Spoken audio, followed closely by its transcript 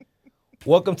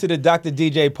Welcome to the Dr.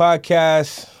 DJ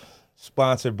podcast,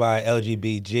 sponsored by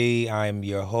LGBG. I'm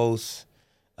your host,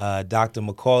 Dr.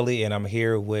 Macaulay, and I'm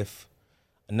here with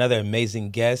another amazing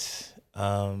guest.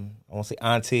 I won't say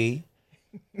auntie,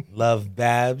 Love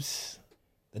Babs,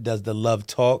 that does the Love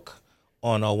Talk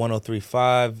on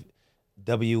 103.5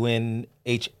 WNHH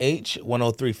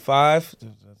 103.5.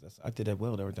 I did that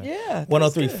well every time. Yeah.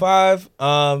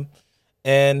 103.5.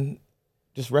 And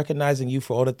just recognizing you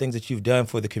for all the things that you've done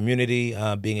for the community,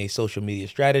 being a social media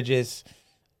strategist,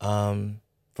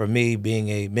 for me, being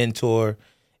a mentor,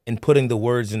 and putting the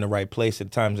words in the right place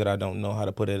at times that I don't know how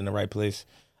to put it in the right place.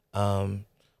 But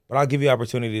I'll give you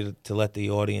opportunity to let the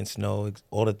audience know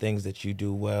all the things that you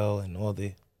do well and all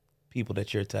the people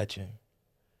that you're touching.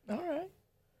 All right.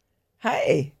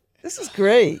 Hey, this is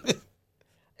great.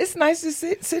 It's nice to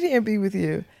sit here and be with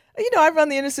you. You know, I run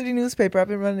the Inner City newspaper. I've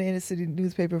been running the Inner City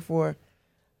newspaper for,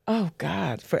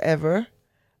 forever.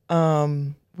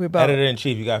 We're about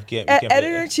Editor-in-chief, you got to get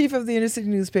editor-in-chief of the Inner City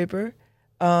newspaper.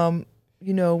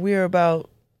 We're about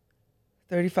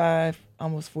 35,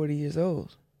 almost 40 years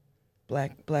old.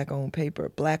 Black-owned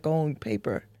paper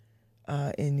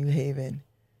in New Haven,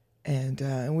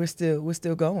 and we're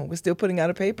still going. We're still putting out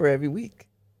a paper every week.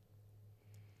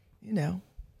 You know,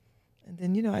 and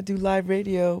then I do live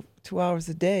radio 2 hours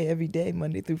a day, every day,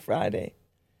 Monday through Friday.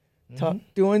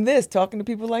 Doing this, talking to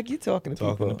people like you talking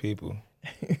to people.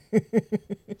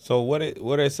 So what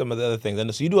are some of the other things?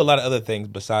 And so you do a lot of other things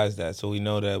besides that. So we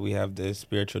know that we have the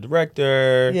spiritual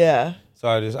director. Yeah. So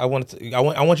I want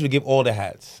you to give all the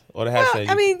hats. All the hats.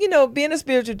 Well, being a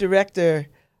spiritual director,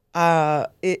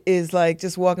 it is like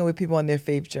just walking with people on their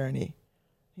faith journey.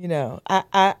 You know,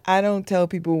 I don't tell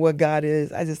people what God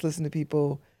is. I just listen to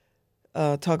people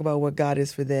talk about what God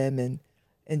is for them and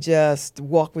just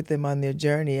walk with them on their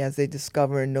journey as they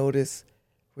discover and notice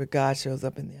where God shows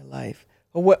up in their life,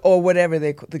 or whatever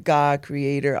the God,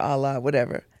 Creator, Allah,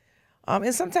 whatever.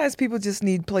 And sometimes people just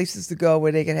need places to go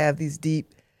where they can have these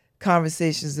deep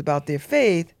conversations about their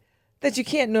faith that you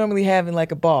can't normally have in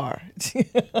like a bar.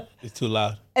 It's too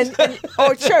loud.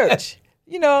 Or church,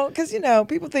 because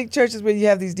people think church is where you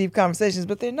have these deep conversations,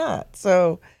 but they're not.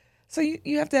 So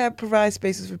you have to provide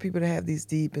spaces for people to have these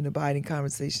deep and abiding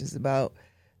conversations about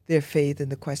their faith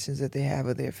and the questions that they have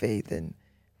of their faith and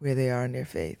where they are in their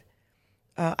faith.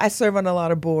 I serve on a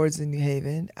lot of boards in New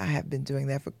Haven. I have been doing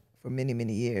that for many,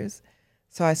 many years.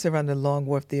 So I serve on the Long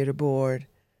Wharf Theater Board,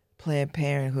 Planned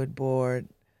Parenthood Board.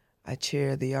 I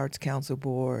chair the Arts Council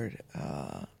Board,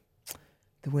 the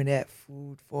Gwinnett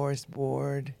Food Forest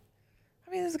Board.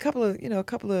 I mean, there's a couple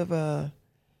of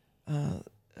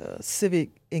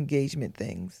civic engagement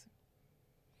things.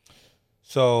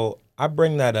 So I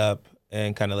bring that up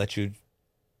and kind of let you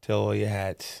tell all your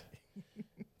hats.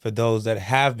 For those that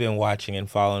have been watching and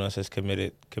following us as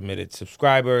committed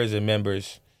subscribers and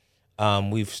members,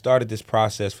 we've started this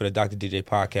process for the Dr. DJ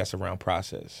podcast around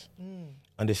process.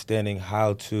 Understanding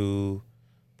how to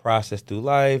process through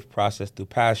life, process through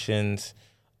passions,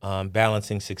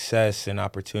 balancing success and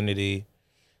opportunity.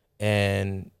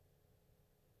 And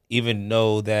even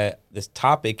know that this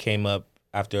topic came up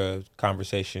after a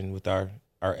conversation with our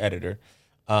editor.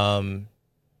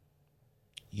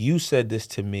 You said this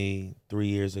to me 3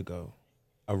 years ago,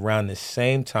 around the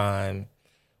same time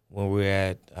when we were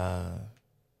at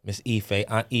Miss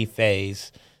Aunt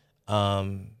Ife's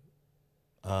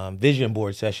vision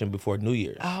board session before New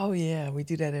Year's. Oh yeah, we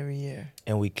do that every year.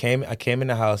 And I came in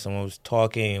the house and we was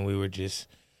talking and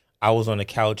I was on the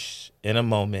couch in a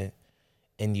moment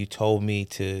and you told me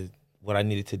what I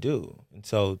needed to do. And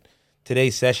so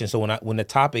today's session, so when the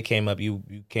topic came up, you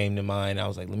came to mind. I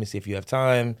was like, let me see if you have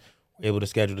time. We're able to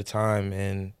schedule the time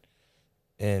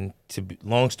and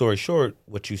long story short,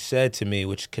 what you said to me,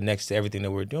 which connects to everything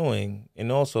that we're doing,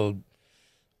 and also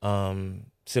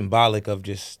symbolic of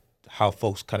just how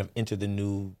folks kind of enter the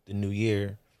new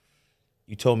year.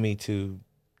 You told me to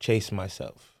chase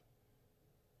myself,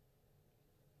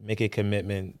 make a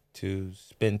commitment to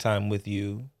spend time with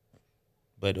you,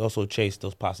 but also chase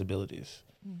those possibilities.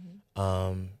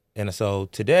 Mm-hmm. And so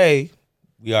today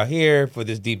we are here for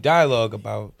this deep dialogue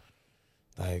about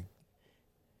like,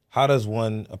 how does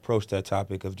one approach that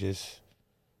topic of just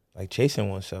like chasing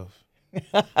oneself?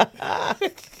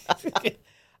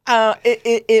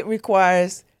 It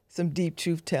requires some deep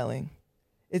truth telling.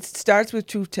 It starts with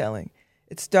truth telling.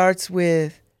 It starts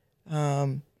with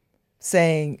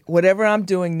saying whatever I'm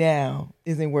doing now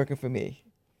isn't working for me.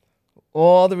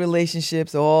 All the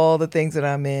relationships, all the things that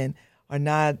I'm in are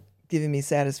not giving me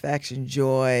satisfaction,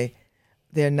 joy.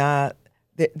 They're not.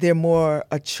 They're more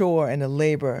a chore and a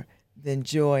labor than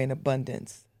joy and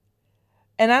abundance.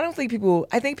 And I think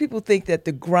people think that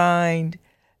the grind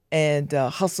and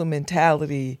hustle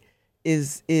mentality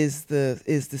is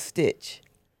the stitch.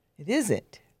 It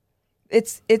isn't.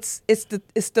 It's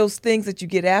those things that you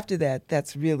get after that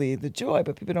that's really the joy,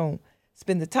 but people don't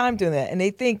spend the time doing that. And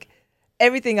they think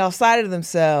everything outside of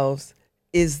themselves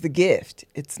is the gift.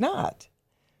 It's not.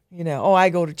 Oh, I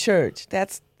go to church.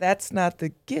 That's not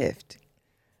the gift.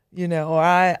 Or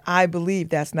I believe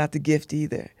that's not the gift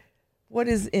either. What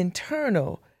is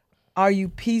internal? Are you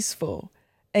peaceful?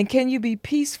 And can you be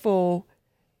peaceful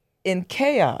in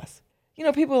chaos?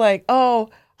 People are like, oh,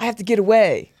 I have to get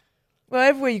away. Well,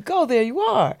 everywhere you go, there you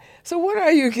are. So what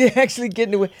are you actually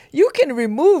getting away? You can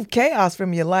remove chaos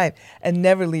from your life and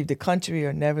never leave the country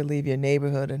or never leave your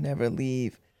neighborhood or never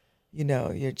leave,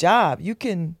 your job. You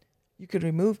can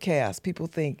remove chaos. People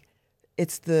think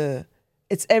it's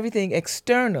everything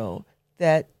external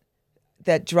that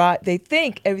they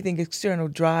think everything external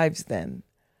drives them,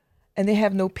 and they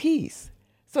have no peace.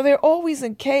 So they're always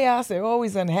in chaos. They're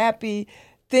always unhappy.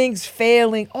 Things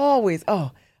failing. Always. Oh,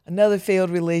 another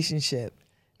failed relationship.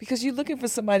 Because you're looking for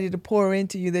somebody to pour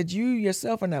into you that you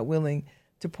yourself are not willing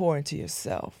to pour into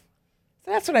yourself. So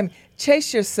that's what I mean.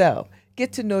 Chase yourself.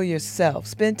 Get to know yourself.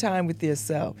 Spend time with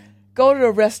yourself. Go to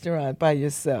a restaurant by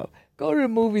yourself. Go to the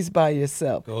movies by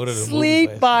yourself.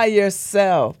 Sleep by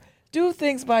yourself. Do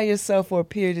things by yourself for a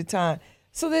period of time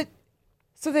so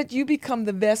that you become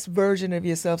the best version of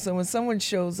yourself. So when someone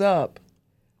shows up,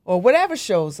 or whatever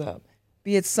shows up,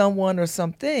 be it someone or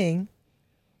something,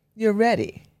 you're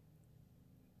ready.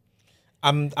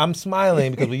 I'm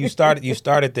smiling because when you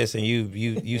started this and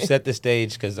you set the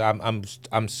stage, because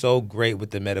I'm so great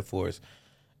with the metaphors,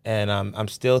 and I'm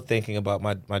still thinking about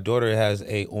my daughter has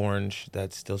a orange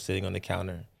that's still sitting on the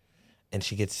counter, and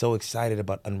she gets so excited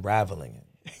about unraveling it,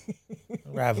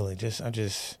 I'm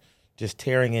just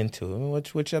tearing into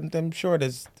it, which I'm sure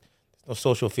there's no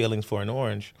social feelings for an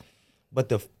orange, but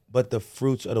the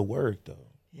fruits of the work though,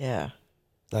 yeah,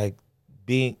 like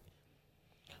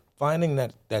finding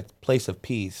that place of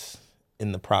peace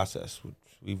in the process.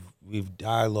 We've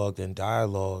dialogued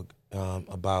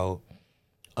about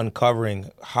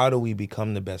uncovering how do we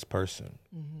become the best person.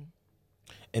 Mm-hmm.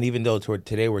 And even though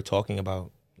today we're talking about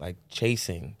like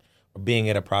chasing or being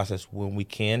at a process when we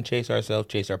can chase ourselves,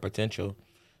 chase our potential,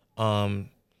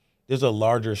 there's a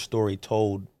larger story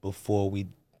told before we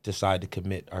decide to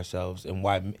commit ourselves, and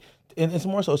why. And it's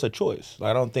more so it's a choice.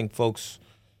 I don't think folks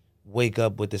wake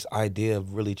up with this idea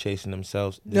of really chasing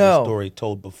themselves. There's a story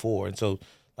told before. And so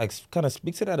like kind of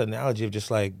speak to that analogy of just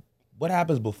like what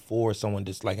happens before someone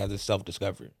just like has a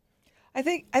self-discovery. I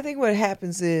think what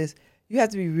happens is you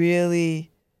have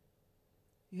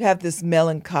this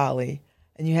melancholy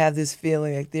and you have this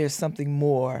feeling like there's something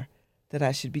more that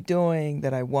I should be doing,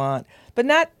 that I want, but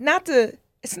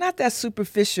it's not that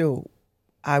superficial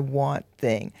I want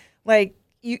thing. Like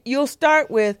you'll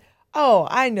start with, oh,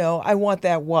 I know, I want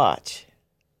that watch,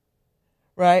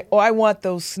 right? Or I want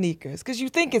those sneakers. Because you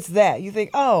think it's that. You think,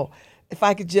 oh, if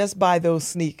I could just buy those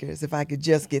sneakers, if I could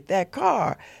just get that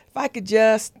car, if I could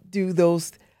just do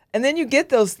those. And then you get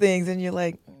those things and you're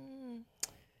like,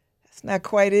 that's not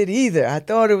quite it either. I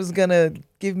thought it was going to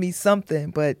give me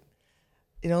something, but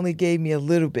it only gave me a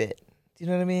little bit. Do you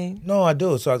know what I mean? No, I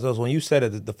do. So when you said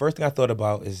it, the first thing I thought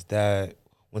about is that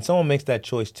when someone makes that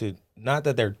choice to, not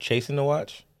that they're chasing the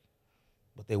watch,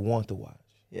 but they want the watch.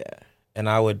 Yeah. And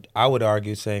I would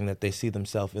argue saying that they see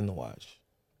themselves in the watch.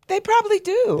 They probably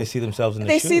do. They see themselves in the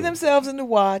They shoe. see themselves in the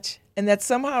watch, and that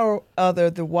somehow or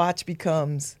other the watch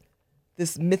becomes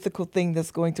this mythical thing that's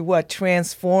going to what?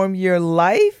 Transform your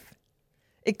life?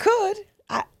 It could.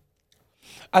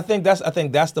 I think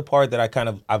that's the part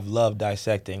that I've loved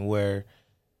dissecting, where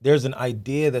there's an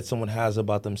idea that someone has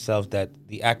about themselves that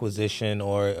the acquisition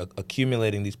or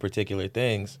accumulating these particular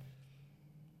things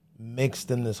makes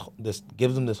them this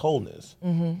gives them this wholeness.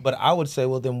 Mm-hmm. But I would say,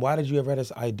 well, then why did you ever have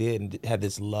this idea and have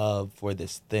this love for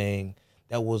this thing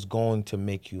that was going to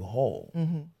make you whole?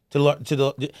 Mm-hmm.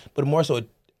 But more so, it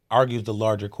argues the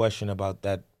larger question about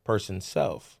that person's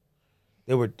self.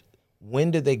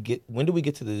 When do we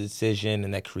get to the decision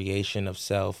and that creation of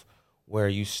self where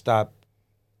you stop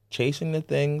chasing the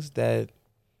things that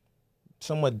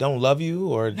somewhat don't love you,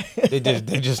 or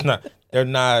they're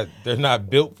not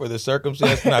built for the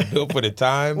circumstance, not built for the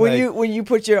time. When you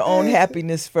put your own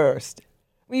happiness first.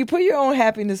 When you put your own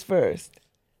happiness first.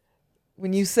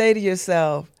 When you say to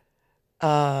yourself,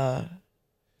 I'm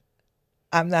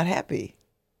not happy.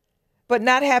 But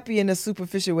not happy in a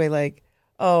superficial way, like,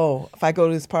 oh, if I go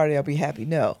to this party, I'll be happy.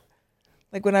 No.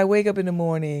 Like when I wake up in the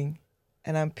morning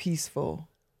and I'm peaceful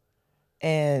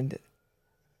and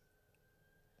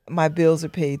my bills are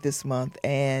paid this month,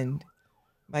 and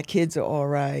my kids are all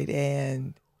right,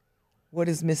 and what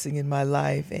is missing in my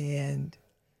life, and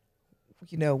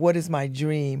what is my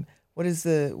dream? What is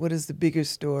the bigger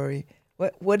story?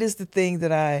 What is the thing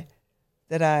that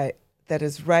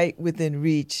is right within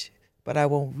reach, but I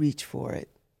won't reach for it?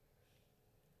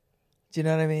 Do you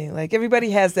know what I mean? Like,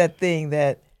 everybody has that thing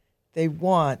that they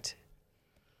want,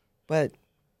 but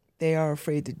they are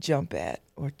afraid to jump at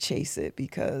or chase it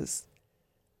because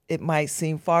it might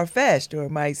seem far-fetched, or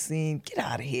it might seem, get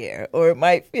out of here, or it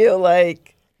might feel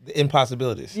like The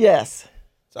impossibilities. yes.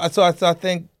 So I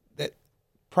think that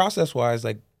process-wise,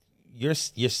 like, you're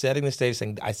setting the stage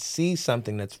saying, I see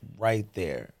something that's right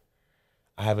there.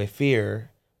 I have a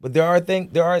fear, but there are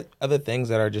other things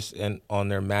that are just on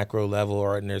their macro level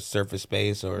or in their surface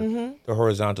space or the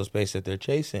horizontal space that they're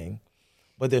chasing.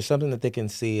 But there's something that they can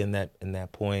see in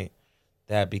that point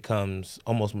that becomes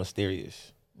almost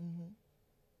mysterious. Mm-hmm.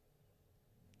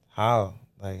 How?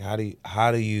 Like,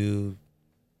 how do you?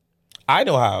 I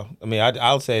know how. I mean,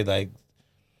 I'll say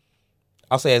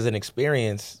as an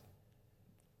experience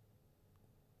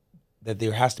that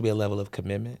there has to be a level of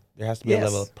commitment. There has to be a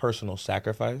level of personal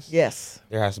sacrifice. Yes.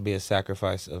 There has to be a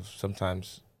sacrifice of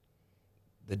sometimes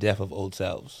the death of old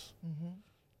selves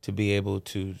to be able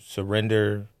to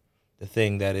surrender the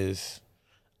thing that is,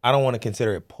 I don't want to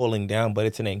consider it pulling down, but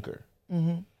it's an anchor.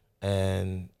 Mm-hmm.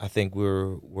 And I think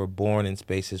we're born in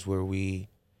spaces where we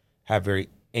have very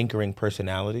anchoring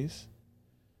personalities.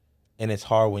 And it's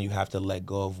hard when you have to let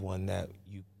go of one that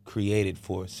you created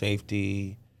for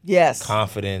safety, Yes.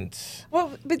 confidence.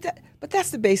 Well, but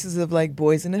that's the basis of, like,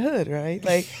 Boys in the Hood, right?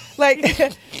 Like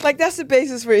like that's the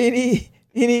basis for any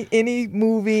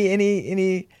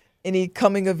movie, any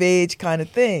coming of age kind of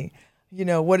thing.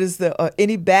 What is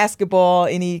any basketball,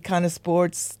 any kind of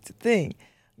sports thing?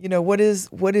 What is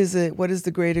it? What is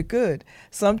the greater good?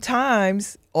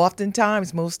 Sometimes,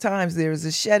 oftentimes, most times, there is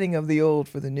a shedding of the old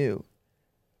for the new.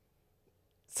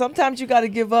 Sometimes you got to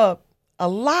give up a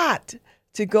lot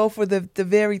to go for the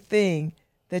very thing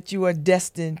that you are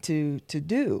destined to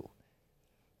do.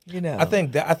 I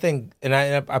think, and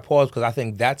I pause because I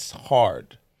think that's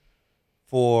hard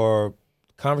for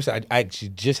conversation. I actually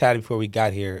just had it before we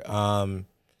got here.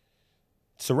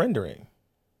 Surrendering.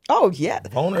 Oh yeah,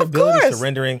 Vulnerability,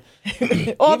 surrendering.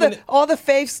 all the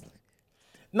faiths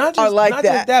not are like not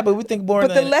that. Just that, but we think more.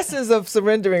 But the lessons of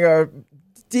surrendering are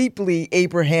deeply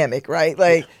Abrahamic, right?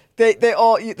 Like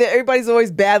everybody's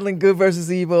always battling good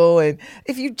versus evil, and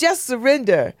if you just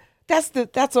surrender,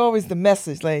 that's always the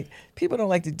message. Like, people don't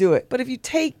like to do it, but if you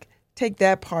take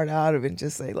that part out of it and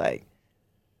just say, like,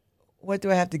 what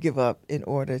do I have to give up in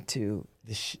order to?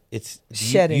 It's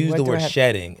shedding. Use the word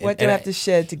shedding. What do I have to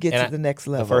shed to get to the next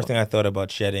level? The first thing I thought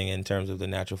about shedding in terms of the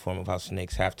natural form of how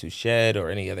snakes have to shed, or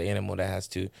any other animal that has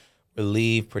to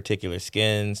relieve particular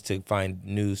skins to find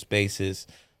new spaces.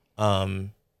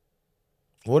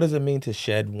 What does it mean to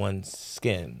shed one's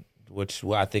skin? Which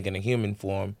I think in a human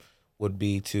form would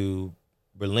be to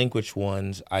relinquish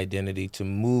one's identity, to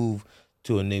move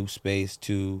to a new space,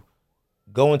 to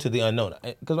go into the unknown.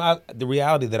 Because the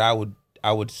reality that I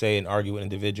would say and argue with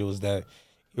individuals that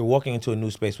you're walking into a new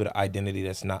space with an identity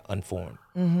that's not unformed.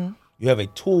 Mm-hmm. You have a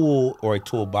tool or a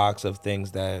toolbox of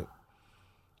things that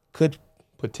could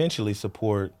potentially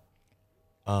support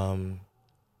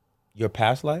your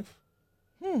past life.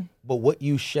 But what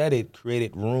you shedded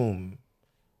created room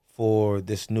for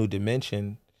this new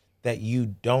dimension that you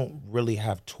don't really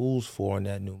have tools for in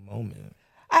that new moment.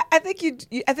 I think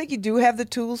you do have the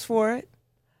tools for it.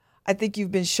 I think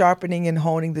you've been sharpening and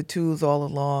honing the tools all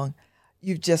along.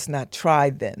 You've just not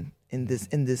tried them in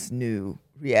this new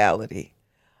reality.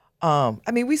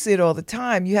 We see it all the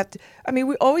time.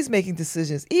 We're always making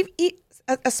decisions.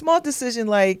 A small decision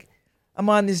like, I'm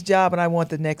on this job and I want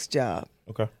the next job.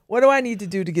 Okay. What do I need to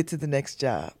do to get to the next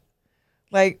job?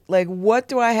 Like what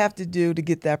do I have to do to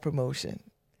get that promotion?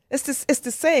 It's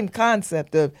the same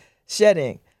concept of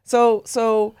shedding.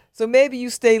 So maybe you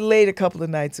stay late a couple of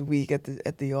nights a week at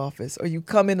the office, or you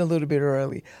come in a little bit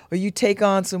early, or you take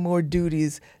on some more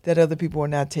duties that other people are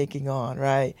not taking on,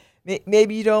 right?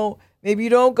 Maybe you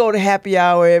don't go to happy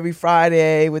hour every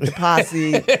Friday with the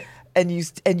posse, and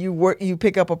you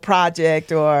pick up a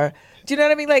project, or do you know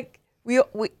what I mean? Like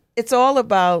it's all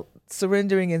about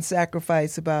surrendering and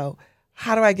sacrifice, about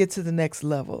how do I get to the next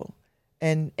level,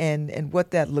 and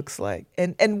what that looks like,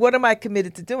 and what am I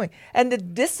committed to doing, and the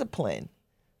discipline.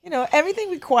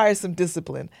 Everything requires some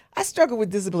discipline. I struggle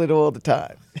with discipline all the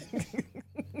time.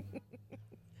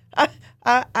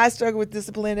 I struggle with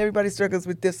discipline. Everybody struggles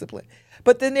with discipline.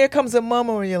 But then there comes a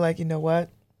moment where you're like, you know what?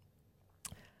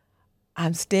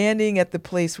 I'm standing at the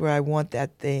place where I want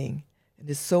that thing. And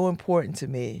it's so important to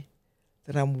me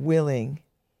that I'm willing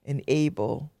and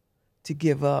able to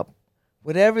give up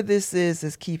whatever this is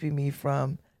that's keeping me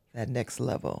from that next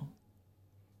level.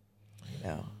 You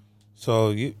know. So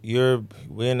we're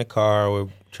in the car. We're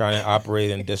trying to operate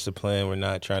in discipline. We're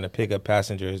not trying to pick up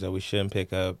passengers that we shouldn't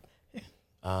pick up. We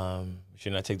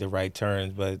should not take the right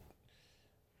turns. But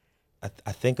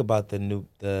I think about the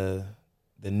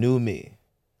new me,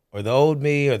 or the old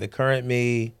me, or the current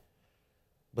me.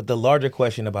 But the larger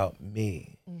question about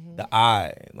me, the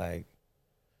I, like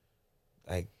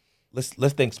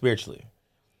let's think spiritually.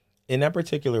 In that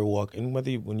particular walk, and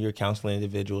when you're counseling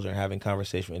individuals or having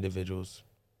conversation with individuals,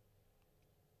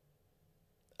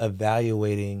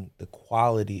 evaluating the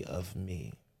quality of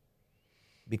me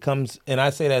becomes, and I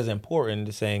say that as important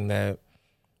to saying that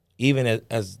even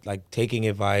as like taking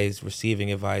advice,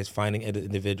 receiving advice, finding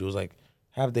individuals, like,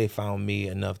 have they found me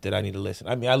enough that I need to listen?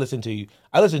 I mean, I listen to you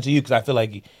because I feel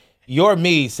like your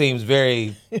me seems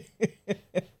very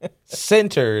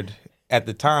centered at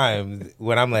the time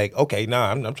when I'm like, okay,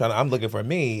 I'm looking for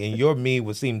me, and your me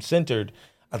would seem centered.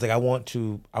 I was like, I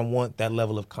want that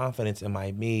level of confidence in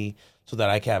my me so that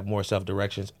I can have more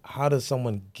self-directions. How does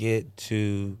someone get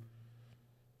to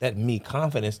that me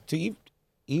confidence to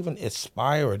even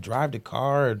aspire or drive the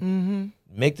car, or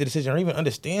make the decision, or even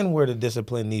understand where the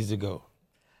discipline needs to go?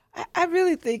 I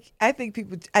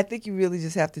think you really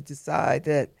just have to decide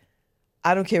that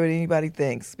I don't care what anybody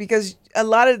thinks, because a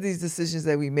lot of these decisions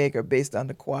that we make are based on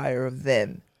the choir of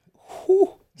them.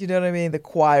 Whew. You know what I mean? The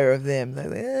choir of them.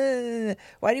 Like,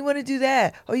 why do you want to do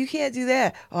that? Oh, you can't do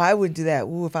that. Oh, I wouldn't do that.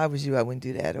 Ooh, if I was you, I wouldn't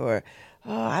do that. Or,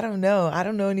 oh, I don't know. I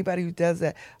don't know anybody who does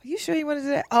that. Are you sure you want to do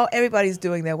that? Oh, everybody's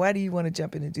doing that. Why do you want to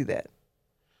jump in and do that?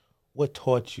 What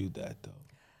taught you that, though?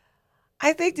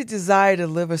 I think the desire to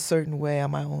live a certain way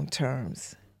on my own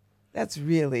terms. That's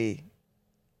really,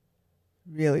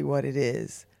 really what it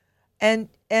is. And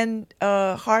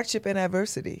hardship and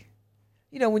adversity.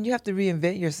 You know, when you have to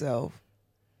reinvent yourself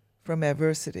from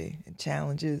adversity and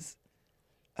challenges,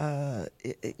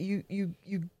 you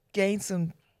gain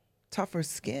some tougher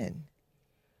skin.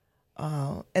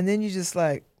 And then you just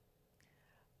like,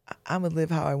 I'm going to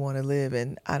live how I want to live,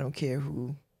 and I don't care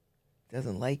who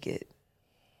doesn't like it.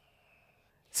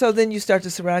 So then you start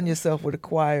to surround yourself with a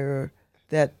choir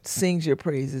that sings your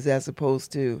praises as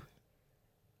opposed to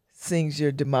sings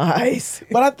your demise.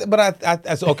 But I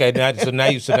okay. Now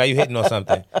you hitting on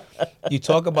something. You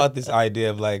talk about this idea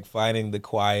of like finding the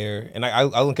choir, and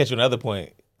I'll catch you on another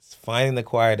point. It's finding the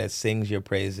choir that sings your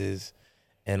praises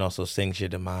and also sings your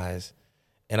demise.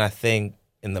 And I think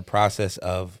in the process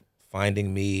of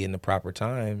finding me in the proper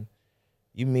time,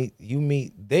 you meet.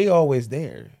 They always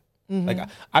there. Like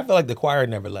I feel like the choir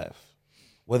never left.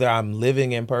 Whether I'm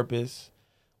living in purpose,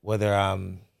 whether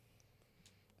I'm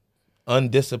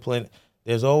undisciplined,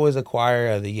 there's always a choir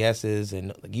of the yeses and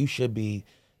like, you should be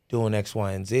doing X,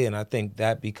 Y, and Z. And I think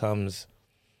that becomes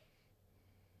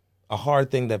a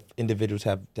hard thing that individuals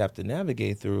have to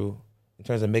navigate through in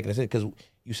terms of making a decision. Because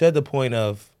you said the point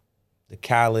of the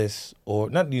callous, or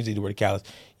not using the word callous,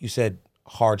 you said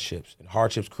hardships. And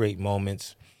hardships create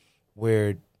moments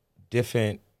where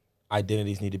different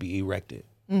identities need to be erected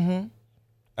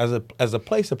as a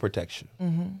place of protection,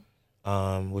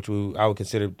 which I would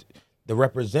consider the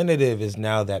representative is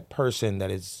now that person that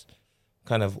is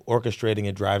kind of orchestrating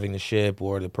and driving the ship,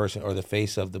 or the person or the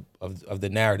face of the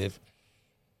narrative.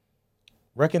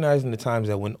 Recognizing the times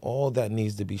that when all that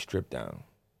needs to be stripped down,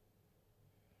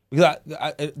 because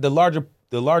the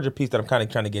larger piece that I'm kind of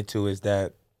trying to get to is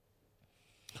that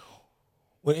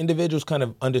when individuals kind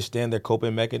of understand their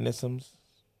coping mechanisms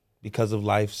because of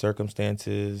life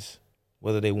circumstances,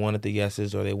 whether they wanted the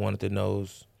yeses or they wanted the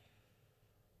nos,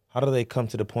 how do they come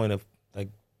to the point of like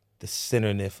the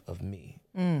centerness of me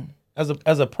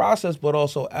as a process, but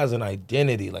also as an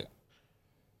identity? Like,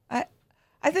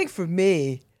 I think for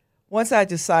me, once I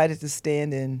decided to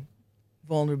stand in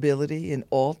vulnerability in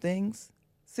all things,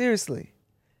 seriously,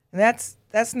 and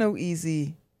that's no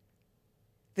easy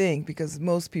thing, because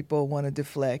most people want to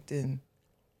deflect and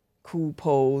cool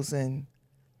pose and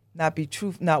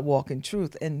not walk in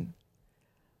truth. And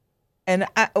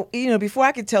I, before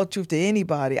I can tell truth to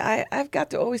anybody, I've got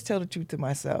to always tell the truth to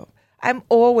myself. I'm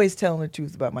always telling the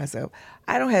truth about myself.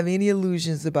 I don't have any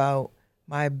illusions about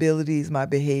my abilities, my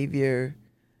behavior,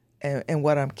 and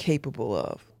what I'm capable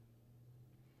of.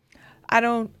 I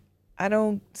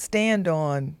don't stand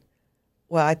on,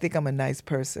 well, I think I'm a nice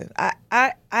person.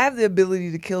 I have the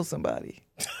ability to kill somebody.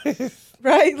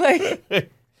 Right?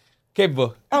 Like,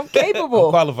 capable. I'm capable.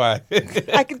 I'm qualified.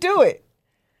 I can do it.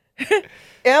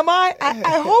 Am I?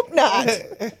 I hope not.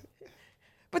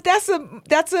 But that's a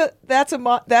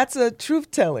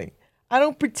truth telling. I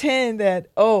don't pretend that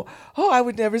I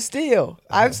would never steal.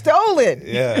 I've stolen.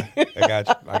 Yeah,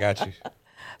 I got you.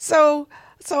 So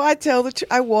I tell the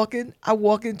truth. I walk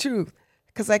in truth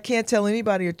because I can't tell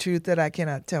anybody a truth that I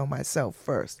cannot tell myself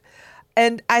first.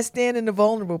 And I stand in a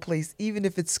vulnerable place, even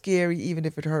if it's scary, even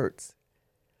if it hurts,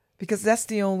 because that's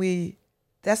the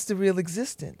real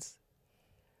existence,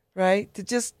 right? To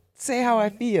just say how I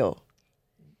feel.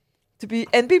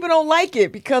 And people don't like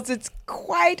it because it's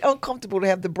quite uncomfortable to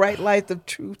have the bright light of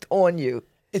truth on you.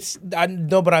 I'm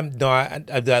looking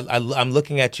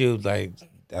at you like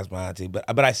that's my auntie,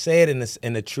 but I say it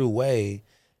in a true way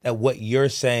that what you're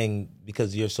saying,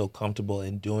 because you're so comfortable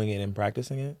in doing it and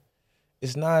practicing it,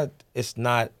 it's not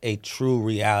a true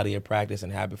reality of practice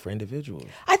and habit for individuals.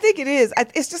 I think it is.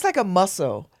 It's just like a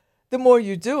muscle. The more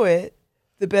you do it,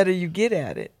 the better you get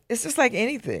at it. It's just like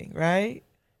anything, right?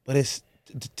 But it's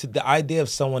to the idea of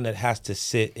someone that has to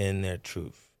sit in their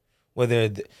truth,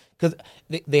 because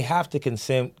they have to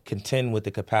contend with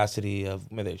the capacity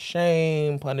of whether it's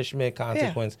shame, punishment,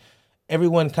 consequence. Yeah.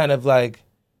 Everyone kind of like,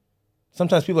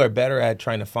 sometimes people are better at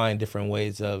trying to find different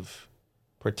ways of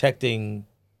protecting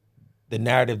the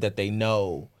narrative that they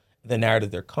know, the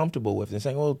narrative they're comfortable with, and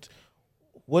saying, well,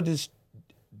 what does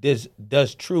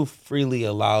truth freely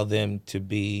allow them to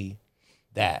be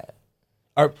that?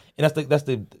 And that's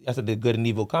the good and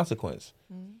evil consequence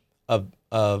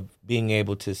of being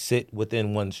able to sit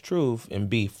within one's truth and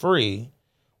be free,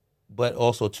 but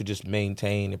also to just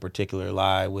maintain a particular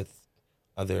lie with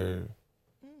other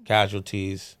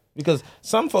casualties. Because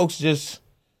some folks just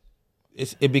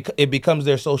it becomes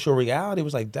their social reality. It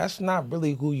was like, that's not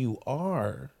really who you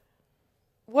are.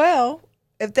 Well,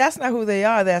 if that's not who they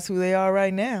are, that's who they are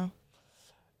right now.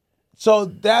 So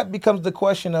that becomes the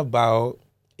question about,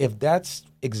 if that's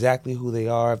exactly who they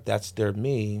are, if that's their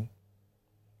me.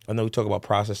 I know we talk about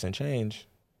process and change.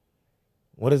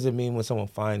 What does it mean when someone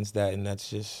finds that and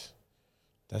that's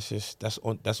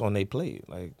on their plate?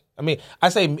 Like, I mean,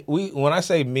 when I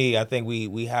say me, I think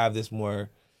we have this more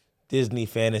Disney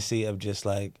fantasy of just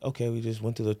like, okay, we just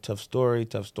went through the tough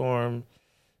storm.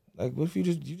 Like, what if you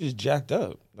just jacked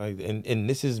up? Like, and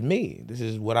this is me. This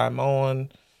is what I'm on.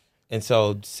 And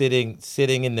so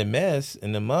sitting in the mess,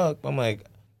 in the muck, I'm like,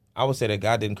 I would say that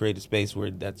God didn't create a space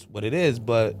where that's what it is,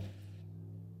 but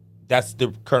that's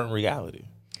the current reality.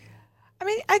 I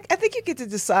mean, I think you get to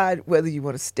decide whether you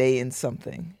want to stay in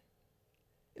something.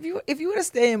 If you want to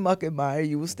stay in muck and mire,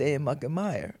 you will stay in muck and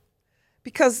mire.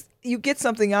 Because you get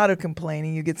something out of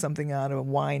complaining, you get something out of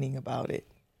whining about it.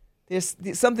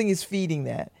 Something is feeding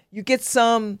that. You get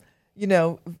some, being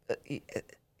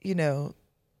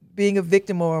a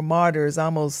victim or a martyr is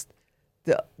almost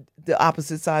the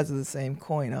opposite sides of the same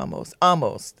coin, almost.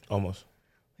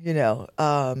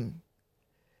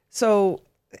 So,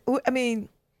 I mean,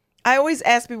 I always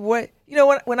ask people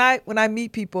when I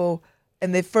meet people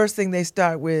and the first thing they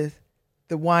start with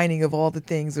the whining of all the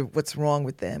things of what's wrong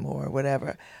with them or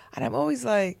whatever, and I'm always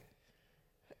like,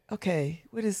 okay,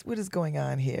 what is going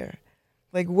on here?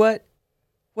 Like, what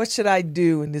should I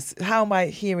do in this? How am I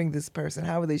hearing this person?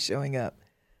 How are they showing up?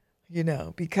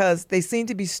 Because they seem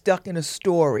to be stuck in a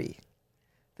story,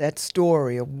 that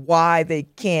story of why they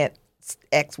can't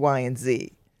X, Y, and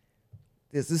Z.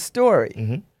 There's a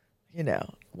story,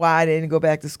 why they didn't go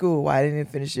back to school, why they didn't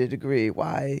finish their degree,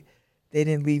 why they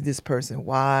didn't leave this person,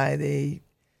 why they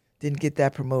didn't get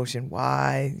that promotion,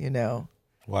 why,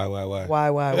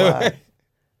 why,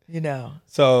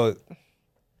 So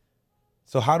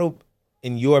how do,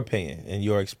 in your opinion, in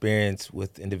your experience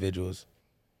with individuals,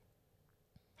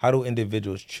 how do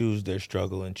individuals choose their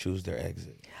struggle and choose their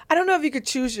exit? I don't know if you could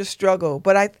choose your struggle,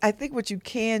 but I think what you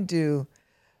can do,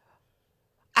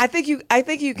 I think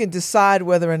you can decide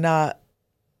whether or not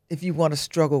if you want to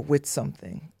struggle with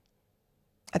something.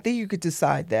 I think you could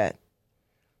decide that,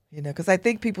 because I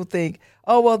think people think,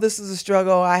 oh, well, this is a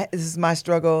struggle. This is my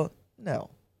struggle. No.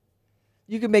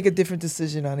 You can make a different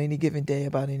decision on any given day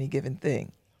about any given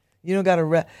thing. You don't got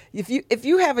to if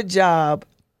you have a job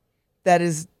that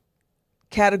is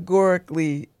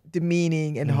categorically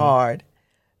demeaning and hard,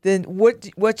 then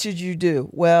what should you do?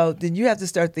 Well, then you have to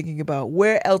start thinking about,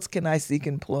 where else can I seek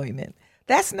employment?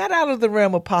 That's not out of the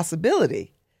realm of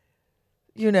possibility.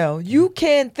 You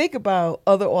can think about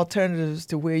other alternatives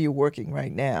to where you're working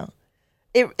right now.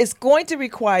 It's going to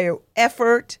require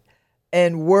effort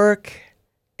and work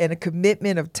and a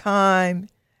commitment of time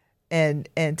and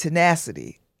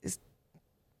tenacity.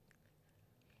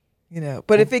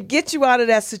 But if it gets you out of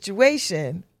that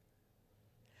situation,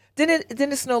 then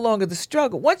it's no longer the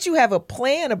struggle. Once you have a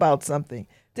plan about something,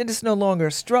 then it's no longer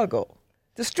a struggle.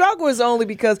 The struggle is only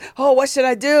because, oh, what should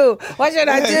I do? What should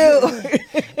I do?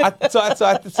 I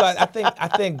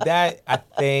think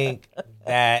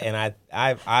that, and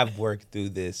I've worked through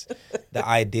this, the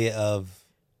idea of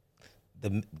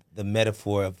the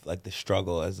metaphor of like the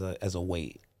struggle as a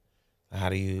weight. How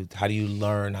do you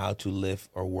learn how to lift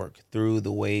or work through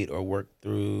the weight or work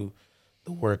through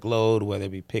the workload, whether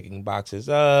it be picking boxes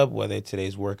up, whether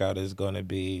today's workout is going to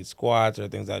be squats or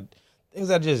things I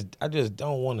just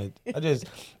don't want to.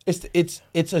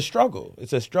 It's a struggle.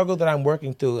 It's a struggle that I'm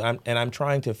working through, and I'm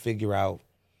trying to figure out,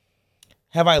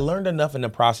 have I learned enough in the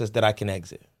process that I can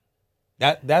exit?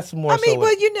 That's more. I mean,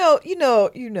 well, you know,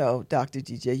 Dr.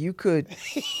 DJ, you could.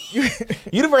 You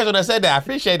the first one that said that. I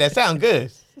appreciate that. Sound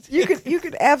good. You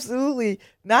could absolutely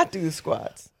not do the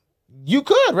squats. You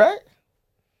could, right?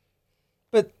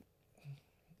 But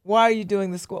why are you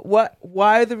doing the squat?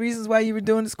 Why are the reasons why you were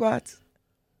doing the squats?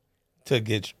 To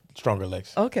get stronger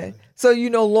legs. Okay, so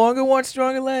you no longer want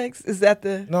stronger legs? Is that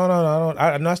the? No,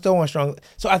 I don't. I still want strong.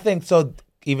 So I think so.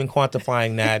 Even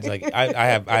quantifying that, like I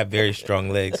have very strong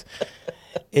legs.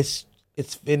 It's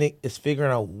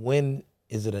figuring out when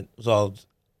is it. So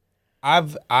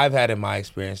I've had in my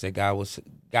experience that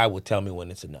God would tell me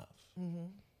when it's enough,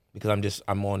 because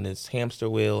I'm on this hamster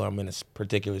wheel. I'm in this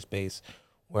particular space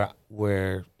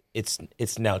where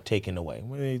it's now taken away.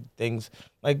 When things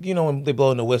like, when they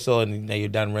blow in the whistle and now you're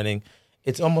done running,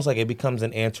 it's almost like it becomes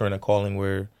an answer and a calling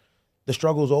where the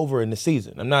struggle's over in the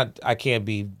season. I can't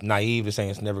be naive to saying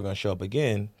it's never going to show up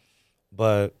again,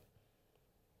 but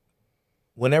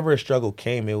whenever a struggle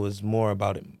came, it was more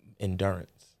about endurance.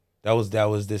 That was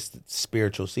this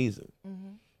spiritual season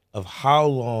of how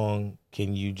long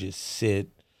can you just sit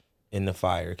in the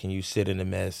fire? Can you sit in the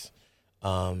mess?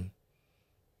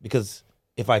 Because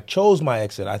if I chose my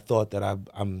exit, I thought that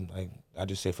I'm like, I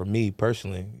just say for me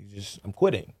personally, I'm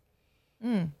quitting.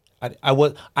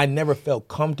 I never felt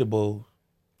comfortable.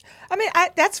 I mean,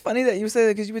 that's funny that you say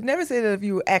that, because you would never say that if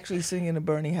you were actually sitting in a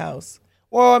burning house.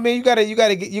 Well, I mean, you gotta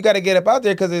get up out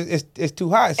there because it's too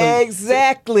hot. So,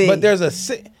 exactly. But there's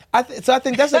so I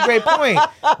think that's a great point.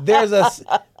 There's so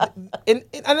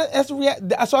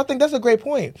I think that's a great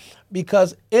point,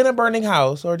 because in a burning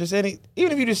house or just even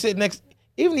if you just sit next,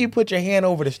 even if you put your hand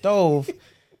over the stove,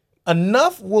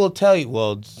 enough will tell you.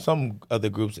 Well, some other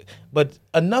groups, but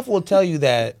enough will tell you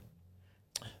that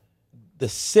the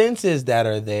senses that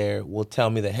are there will tell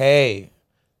me that, hey,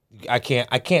 I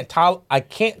can't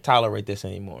tolerate this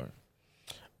anymore.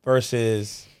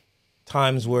 Versus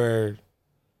times where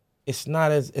it's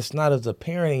not as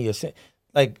apparent in your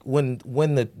like when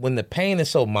the pain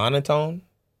is so monotone.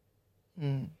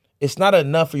 It's not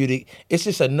enough for you to. It's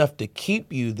just enough to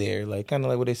keep you there, like kind of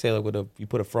like what they say, like you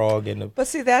put a frog in the. But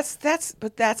see,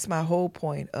 that's my whole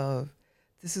point of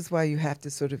this is why you have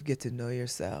to sort of get to know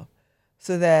yourself,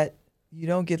 so that you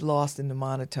don't get lost in the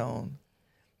monotone.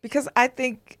 Because I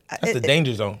think that's the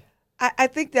danger zone. I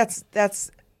think that's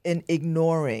an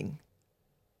ignoring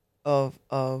of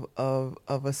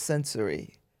a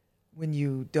sensory when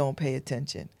you don't pay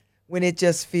attention, when it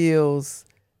just feels,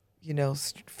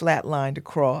 flatlined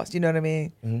across. You know what I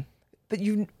mean?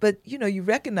 Mm-hmm. But you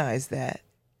recognize that.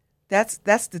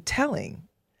 That's the telling.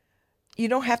 You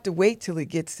don't have to wait till it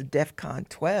gets to DEFCON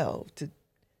 12 to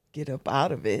get up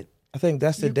out of it. I think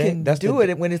that's the you can do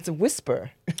it when it's a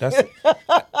whisper. I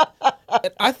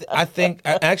think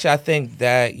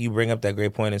that you bring up that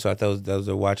great point, and so I thought those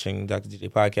are watching Dr. DJ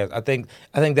podcast. I think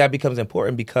that becomes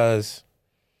important because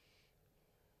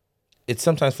it's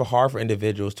sometimes hard for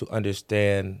individuals to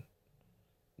understand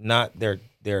not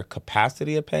their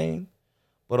capacity of pain,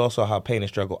 but also how pain and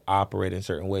struggle operate in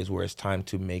certain ways where it's time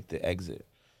to make the exit,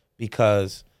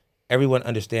 because everyone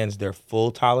understands their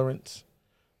full tolerance.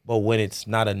 But when it's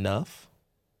not enough,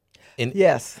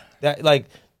 yes, that like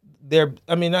they're.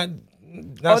 I mean, not.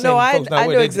 I know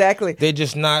exactly. They're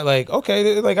just not like,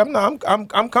 okay. Like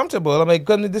I'm comfortable. I'm like,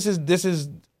 this is.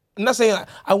 I'm not saying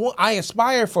I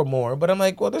aspire for more, but I'm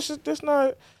like, well, this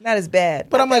not as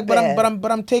bad. But I'm like,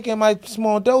 but I'm taking my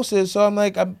small doses, so I'm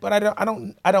like, but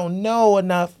I don't know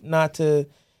enough not to,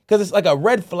 because it's like a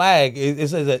red flag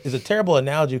is a terrible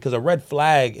analogy, because a red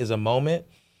flag is a moment.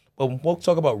 But when we'll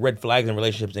talk about red flags in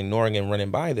relationships, ignoring and running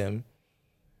by them,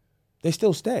 they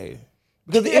still stay.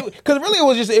 Because really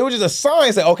it was just a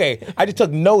sign saying, okay, I just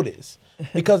took notice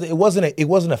because it wasn't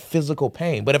a physical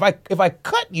pain. But if I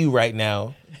cut you right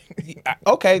now,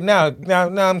 okay, now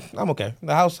I'm okay.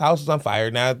 The house is on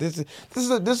fire now. This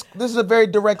is a very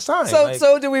direct sign.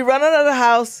 So do we run out of the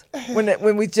house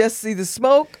when we just see the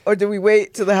smoke, or do we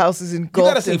wait till the house is engulfed?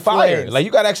 You gotta see in fire. flames? Like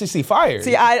you gotta actually see fire.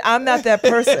 See, I'm not that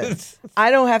person.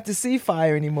 I don't have to see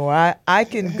fire anymore. I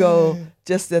can go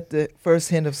just at the first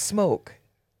hint of smoke.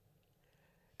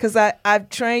 Because I've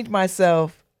trained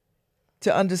myself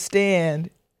to understand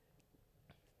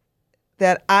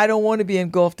that I don't want to be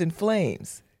engulfed in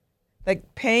flames.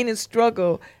 Like, pain and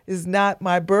struggle is not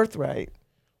my birthright.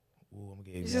 Ooh, I'm gonna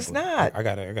give you It's just not. I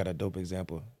got a dope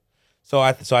example. So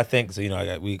I think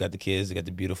we got the kids, we got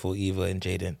the beautiful Eva and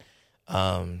Jaden,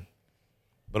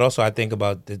 but also I think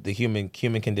about the human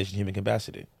condition, human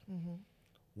capacity,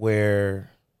 where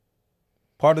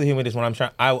part of the human is when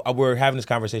we're having this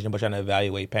conversation about trying to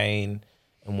evaluate pain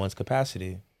and one's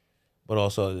capacity, but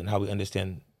also in how we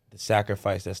understand the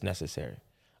sacrifice that's necessary.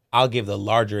 I'll give the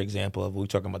larger example of we're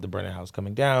talking about the burning house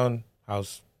coming down,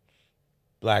 house,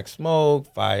 black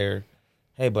smoke, fire.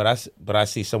 Hey, but I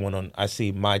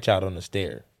see my child on the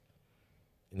stair,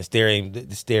 and the stair ain't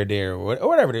the stair there or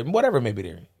whatever it may be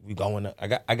there. We going up.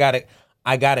 I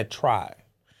got to try,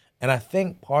 and I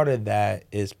think part of that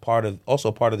is part of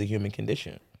the human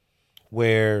condition,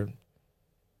 where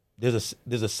there's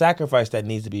a sacrifice that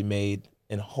needs to be made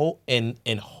in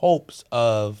hopes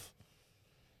of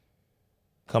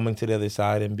coming to the other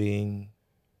side and being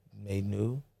made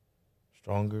new,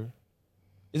 stronger.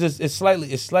 It's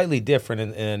slightly different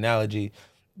in analogy,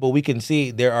 but we can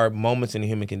see there are moments in the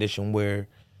human condition where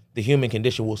the human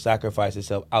condition will sacrifice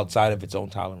itself outside of its own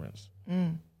tolerance.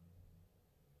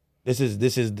 This is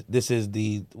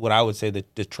the what I would say the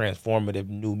transformative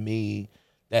new me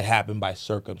that happened by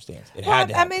circumstance. It had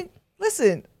to happen. I mean,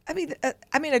 listen. I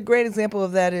mean, a great example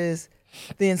of that is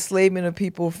the enslavement of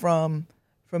people from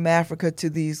Africa to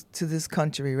this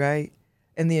country, right?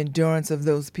 And the endurance of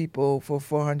those people for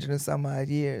 400 and some odd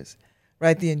years,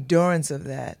 right? The endurance of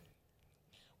that.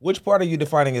 Which part are you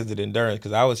defining as the endurance?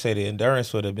 Because I would say the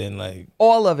endurance would have been like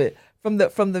all of it, from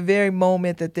the very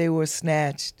moment that they were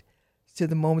snatched to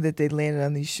the moment that they landed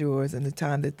on these shores and the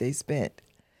time that they spent.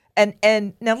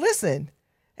 And now listen,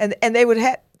 and they would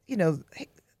have,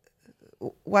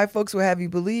 white folks would have you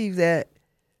believe that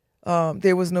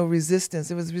there was no resistance.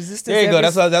 There was resistance. There you go.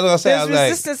 That's what I was saying.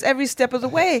 There's resistance every step of the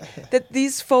way. That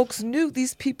these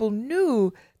people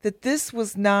knew that this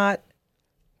is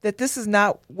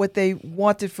not what they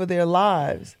wanted for their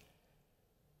lives.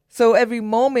 So every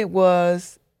moment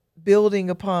was building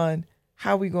upon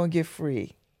how we going to get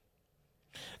free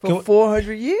for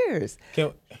 400 years.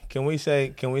 Can we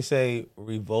say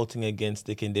revolting against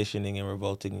the conditioning and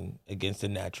revolting against the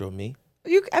natural me?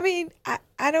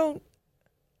 I don't.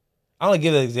 I only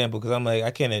give an example because I'm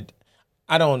like,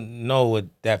 I don't know what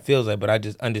that feels like, but I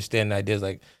just understand the ideas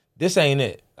like, this ain't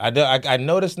it. I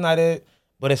know that's not it,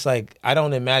 but it's like, I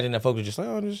don't imagine that folks are just like,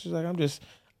 oh, this is like,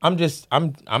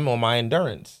 I'm on my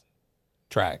endurance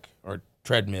track or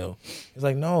treadmill. It's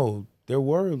like, no, there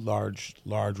were large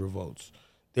revolts.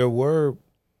 There were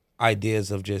ideas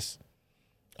of just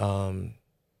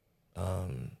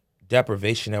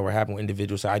deprivation that were happening with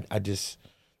individuals. So I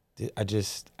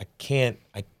can't.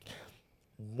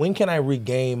 When can I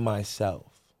regain myself?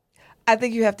 I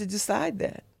think you have to decide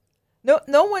that.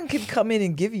 No one can come in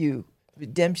and give you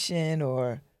redemption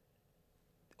or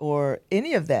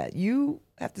any of that. You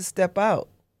have to step out.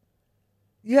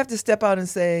 You have to step out and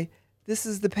say, this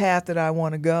is the path that I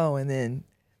want to go, and then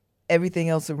everything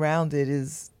else around it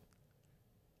is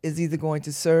either going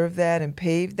to serve that and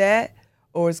pave that,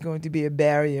 or it's going to be a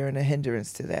barrier and a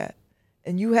hindrance to that.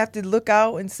 And you have to look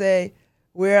out and say,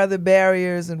 where are the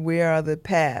barriers and where are the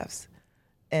paths?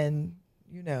 And,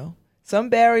 some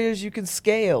barriers you can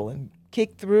scale and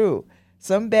kick through.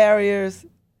 Some barriers,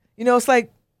 it's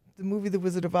like the movie The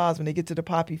Wizard of Oz when they get to the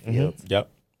poppy fields. Mm-hmm. Yep.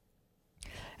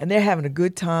 And they're having a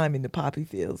good time in the poppy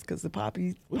fields because the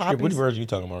poppies. Which version are you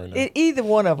talking about right now? Either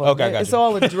one of them. Okay, I got it's you.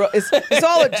 all a drug. It's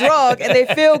all a drug, and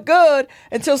they feel good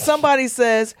until somebody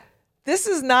says, "This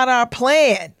is not our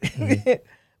plan. Mm-hmm.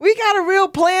 We got a real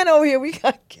plan over here. We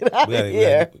got to get out of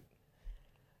here."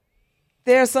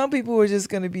 There are some people who are just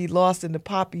going to be lost in the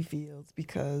poppy fields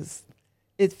because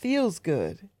it feels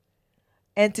good,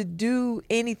 and to do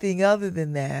anything other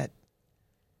than that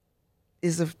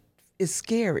is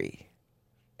scary.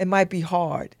 It might be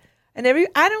hard, and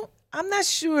I'm not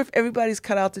sure if everybody's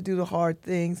cut out to do the hard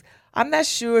things. I'm not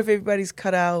sure if everybody's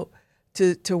cut out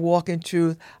to walk in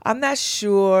truth. I'm not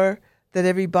sure that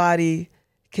everybody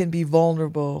can be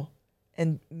vulnerable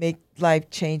and make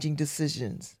life-changing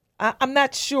decisions. I'm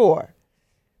not sure.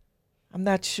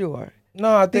 No,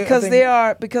 I think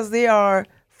Because they are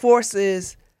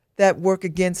forces that work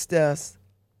against us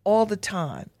all the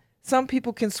time. Some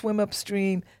people can swim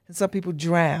upstream and some people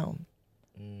drown.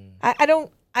 I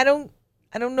don't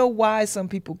know why some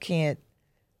people can't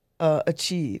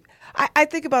achieve. I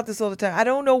think about this all the time. I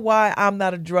don't know why I'm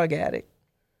not a drug addict.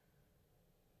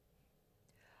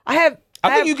 I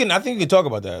think you can talk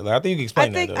about that. Like, I think you can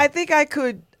explain that.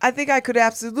 I think I could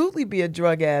absolutely be a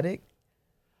drug addict.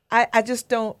 I just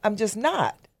don't. I'm just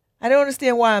not. I don't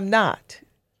understand why I'm not.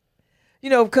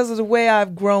 Because of the way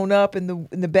I've grown up and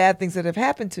the bad things that have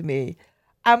happened to me,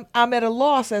 I'm at a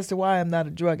loss as to why I'm not a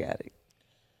drug addict.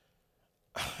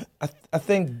 I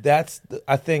think I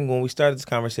think when we started this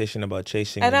conversation about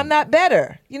chasing, and I'm not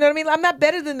better. You know what I mean? I'm not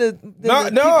better than the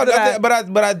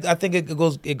I think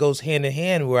it goes hand in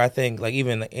hand. Where I think, like,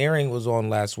 even Aaron was on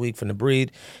last week from The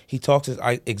Breed. He talks his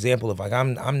example of, like,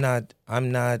 I'm not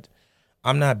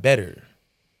better,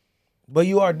 but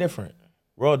you are different.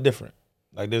 We're all different.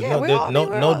 Like, there's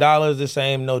no dollar is the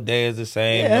same, no day is the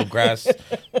same, no grass,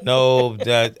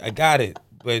 I got it,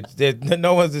 but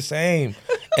no one's the same.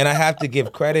 And I have to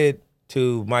give credit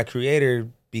to my creator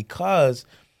because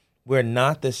we're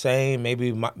not the same.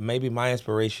 Maybe my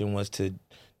inspiration was to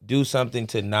do something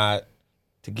to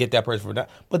get that person for that,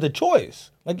 but the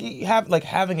choice, like, you have, like,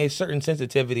 having a certain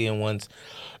sensitivity in one's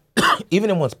even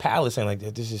in one's palate, saying, like,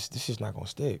 this is not gonna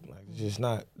stick. Like, it's just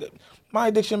not. My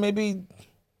addiction may be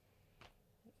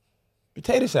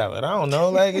potato salad. I don't know.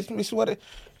 Like, it's what it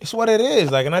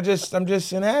is. Like, and I'm just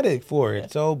an addict for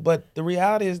it. So, but the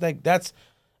reality is, like,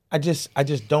 I just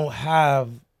don't have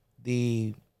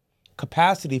the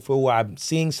capacity for where I'm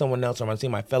seeing someone else or I'm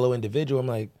seeing my fellow individual. I'm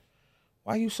like,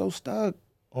 why are you so stuck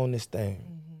on this thing?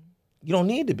 Mm-hmm. You don't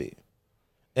need to be.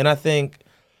 And I think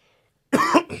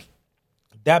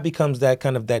that becomes that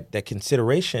kind of that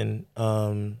consideration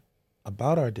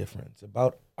about our difference,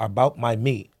 about my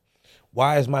me.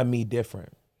 Why is my me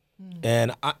different?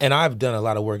 Mm. And I've done a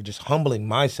lot of work just humbling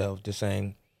myself, just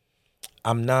saying,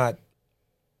 I'm not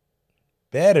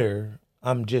better,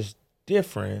 I'm just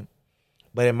different.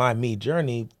 But in my me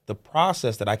journey, the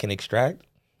process that I can extract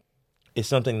is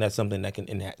something that someone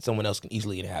else can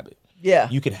easily inhabit. Yeah.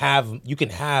 You can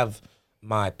have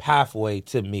my pathway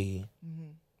to me.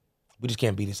 Mm-hmm. We just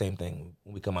can't be the same thing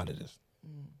when we come out of this.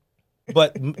 Mm.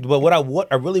 But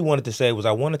what I really wanted to say was,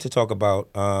 I wanted to talk about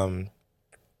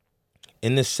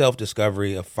in this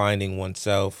self-discovery of finding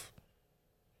oneself,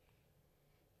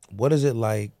 what is it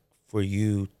like for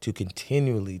you to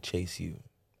continually chase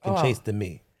the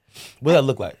me? What does that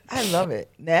look like? I love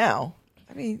it now.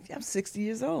 I mean, I'm 60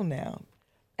 years old now.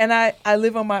 And I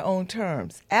live on my own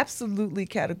terms. Absolutely,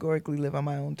 categorically live on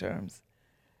my own terms.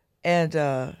 And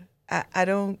I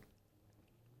don't,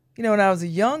 when I was a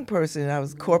young person, I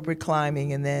was corporate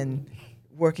climbing and then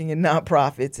working in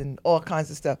nonprofits and all kinds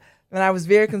of stuff. And I was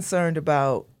very concerned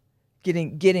about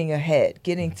getting ahead,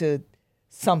 getting to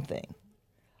something.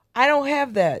 I don't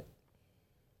have that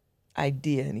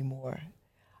idea anymore.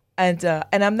 And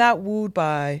I'm not wooed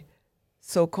by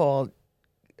so-called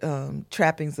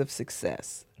trappings of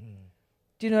success.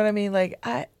 Do you know what I mean? Like,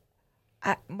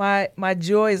 my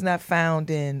joy is not found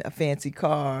in a fancy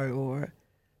car or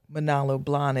Manolo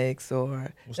Blahniks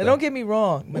or. Now, don't get me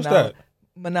wrong. What's that?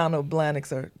 Manolo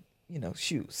Blahniks are,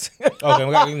 shoes. Okay,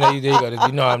 there you go.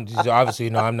 I'm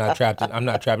not trapped. I'm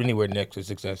not trapped anywhere next to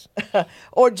success.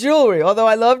 Or jewelry, although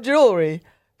I love jewelry,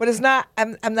 but it's not.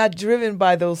 I'm not driven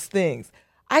by those things.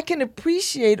 I can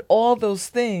appreciate all those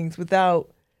things without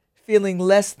feeling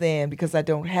less than because I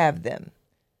don't have them.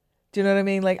 Do you know what I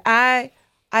mean? Like, I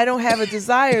don't have a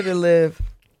desire to live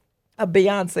a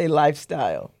Beyonce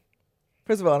lifestyle.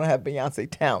 First of all, I don't have Beyonce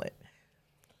talent,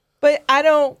 but I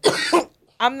don't.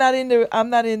 I'm not in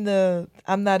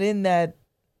that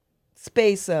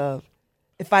space of,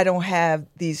 if I don't have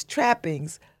these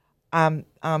trappings, I'm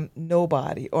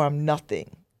nobody or I'm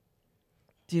nothing.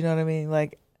 Do you know what I mean?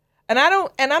 Like, and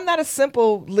I'm not a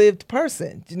simple lived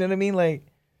person. Do you know what I mean? Like,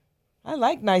 I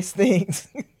like nice things.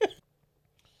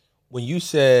 When you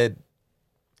said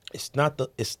it's not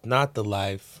the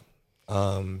life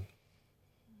about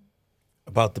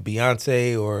the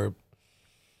Beyonce, or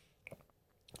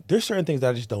there's certain things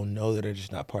that I just don't know that are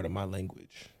just not part of my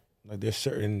language. Like, there's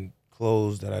certain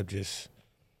clothes that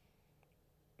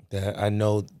that I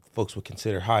know folks would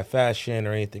consider high fashion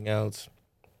or anything else.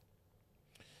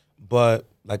 But,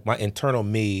 like, my internal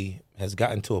me has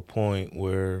gotten to a point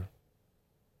where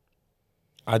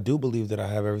I do believe that I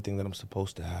have everything that I'm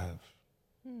supposed to have.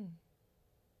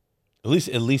 At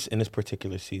least in this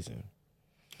particular season.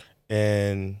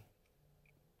 And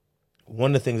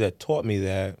one of the things that taught me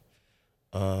that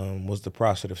was the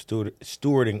process of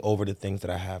stewarding over the things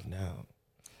that I have now.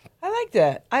 I like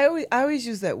that. I always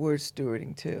use that word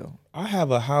stewarding too. I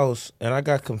have a house, and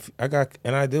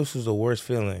this was the worst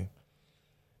feeling.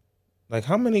 Like,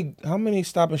 how many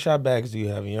Stop and Shop bags do you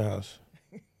have in your house?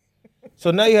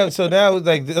 So now it's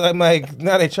like I'm like,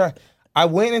 now they try. I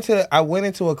went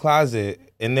into a closet,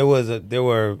 and there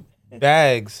were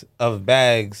bags of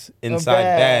bags inside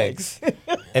bags.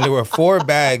 And there were 4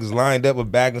 bags lined up with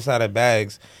bags inside of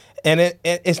bags. And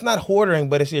it's not hoarding,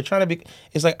 but you're trying to be.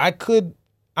 It's like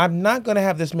I'm not gonna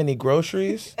have this many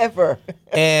groceries ever,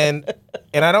 and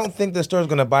I don't think the store's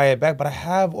gonna buy it back. But I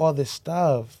have all this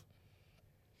stuff.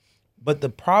 But the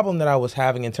problem that I was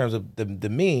having in terms of the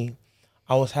me,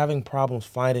 I was having problems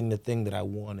finding the thing that I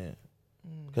wanted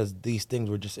because these things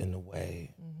were just in the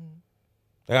way.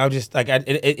 Like I was just like,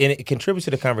 it contributes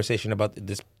to the conversation about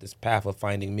this path of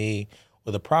finding me,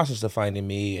 or the process of finding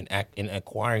me and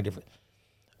acquiring different.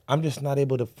 I'm just not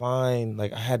able to find,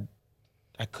 like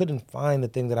I couldn't find the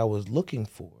thing that I was looking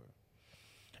for.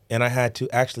 And I had to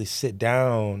actually sit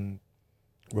down,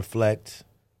 reflect,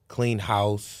 clean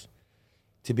house,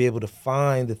 to be able to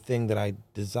find the thing that I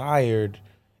desired.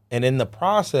 And in the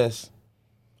process,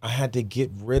 I had to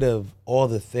get rid of all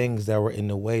the things that were in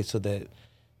the way, so that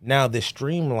now this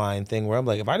streamlined thing where I'm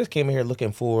like, if I just came in here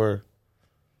looking for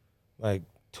like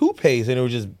toothpaste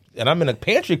and I'm in a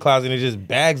pantry closet and it's just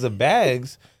bags of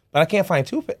bags, but I can't find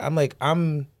toothpaste. I'm like,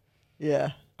 I'm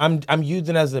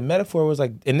using it as a metaphor. It was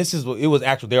like, and it was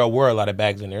actually, there were a lot of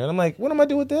bags in there. And I'm like, what am I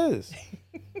doing with this?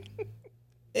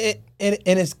 And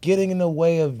it's getting in the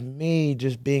way of me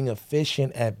just being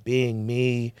efficient at being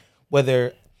me,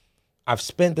 whether I've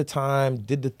spent the time,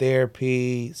 did the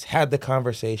therapy, had the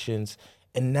conversations,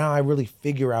 and now I really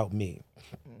figure out me.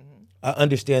 I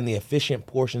understand the efficient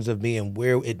portions of me and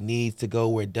where it needs to go,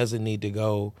 where it doesn't need to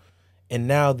go. And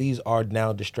now these are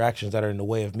now distractions that are in the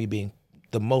way of me being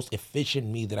the most efficient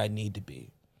me that I need to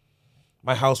be.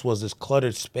 My house was this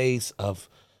cluttered space of,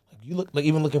 you look like,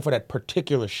 even looking for that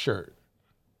particular shirt.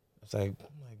 It's like,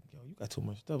 yo, you got too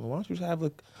much stuff. Why don't you just have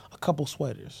like a couple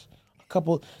sweaters?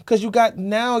 Because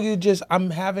I'm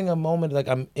having a moment like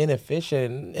I'm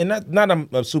inefficient, and not I'm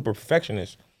a super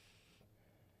perfectionist,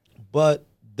 but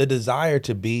the desire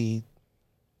to be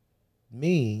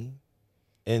me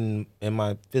in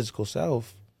my physical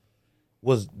self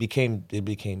became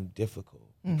difficult,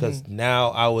 because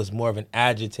now I was more of an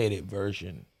agitated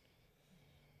version.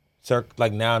 So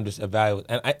like now I'm just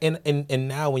evaluating, and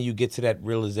now when you get to that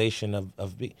realization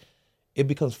of it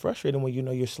becomes frustrating when you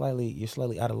know you're slightly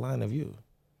out of line of you.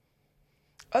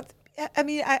 I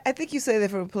mean, I think you say that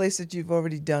from a place that you've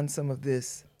already done some of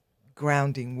this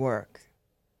grounding work,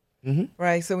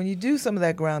 right? So when you do some of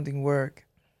that grounding work,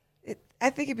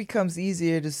 I think it becomes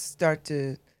easier to start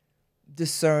to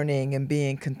discerning and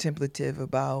being contemplative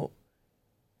about,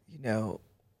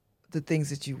 the things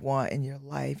that you want in your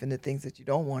life and the things that you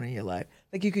don't want in your life.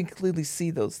 Like you can clearly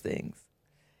see those things,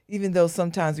 even though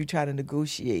sometimes we try to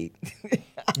negotiate.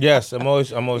 Yes, I'm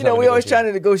always. We always trying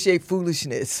to negotiate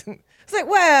foolishness. It's like,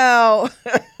 well,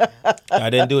 I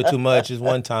didn't do it too much. Just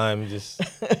one time, just.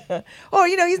 Oh,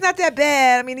 he's not that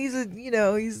bad. I mean,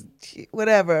 he's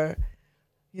whatever.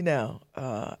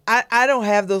 I don't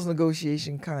have those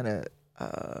negotiation kind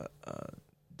of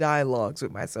dialogues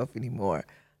with myself anymore.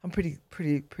 I'm pretty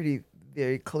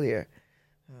very clear,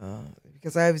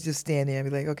 because I was just stand there and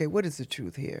be like, okay, what is the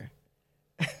truth here?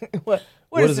 what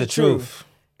is the truth?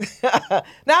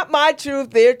 Not my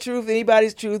truth, their truth,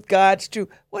 anybody's truth, God's truth.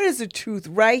 What is the truth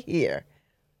right here?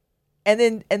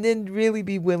 And then really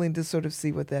be willing to sort of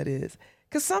see what that is.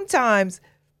 Because sometimes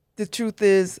the truth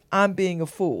is I'm being a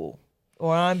fool,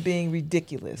 or I'm being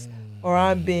ridiculous, or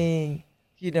I'm being,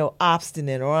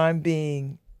 obstinate, or I'm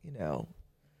being,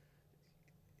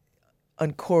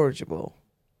 incorrigible,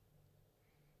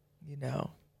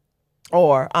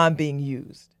 or I'm being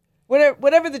used.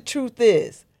 Whatever the truth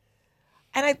is.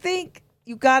 And I think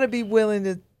you got to be willing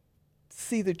to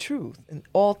see the truth in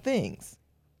all things.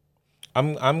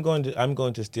 I'm going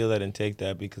to steal that and take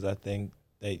that, because I think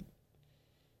that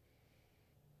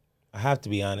I have to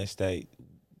be honest, that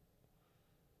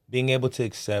being able to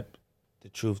accept the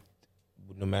truth,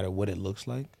 no matter what it looks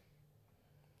like,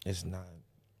 it's not.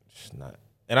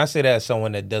 And I say that as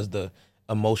someone that does the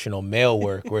emotional male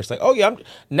work, where it's like, oh yeah,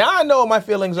 now I know what my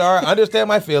feelings are. I understand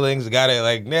my feelings. Got it.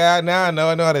 Like now I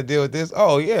know how to deal with this.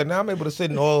 Oh yeah, now I'm able to sit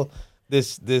in all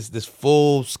this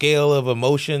full scale of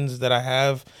emotions that I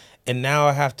have, and now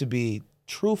I have to be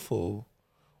truthful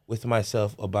with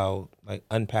myself about like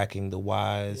unpacking the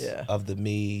whys of the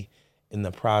me in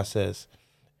the process.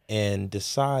 and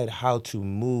decide how to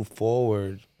move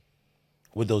forward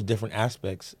with those different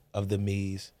aspects of the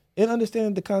me's, and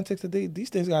understand the context that these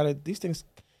things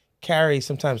carry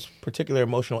sometimes particular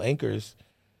emotional anchors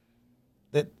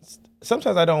that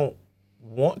sometimes I don't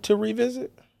want to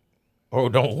revisit or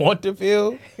don't want to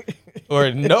feel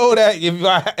or know that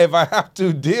if I have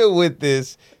to deal with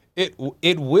this,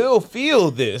 it will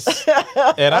feel this.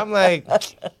 And I'm like,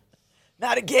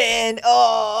 not again.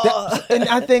 Oh. and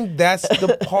I think that's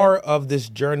the part of this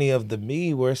journey of the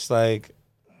me where it's like,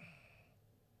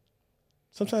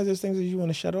 sometimes there's things that you want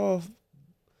to shut off,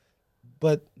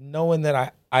 but knowing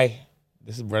that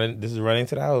this is running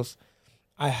to the house,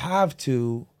 I have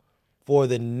to for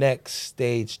the next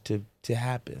stage to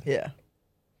happen. Yeah.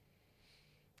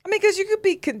 I mean, because you could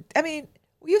be,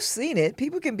 you've seen it.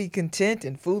 People can be content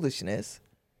in foolishness.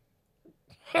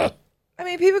 I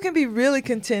mean, people can be really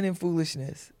content in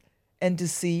foolishness and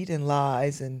deceit and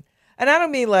lies. And I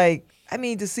don't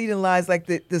mean deceit and lies like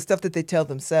the stuff that they tell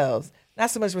themselves. Not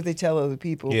so much what they tell other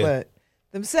people, but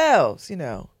themselves,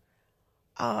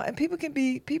 and people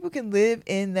can live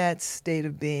in that state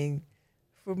of being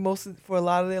for a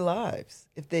lot of their lives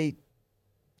if they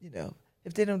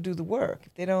don't do the work,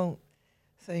 if they don't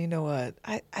say, you know what,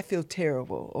 I feel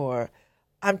terrible, or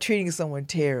I'm treating someone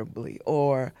terribly,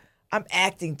 or I'm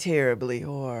acting terribly,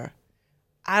 or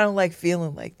I don't like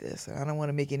feeling like this, or I don't want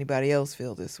to make anybody else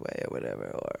feel this way, or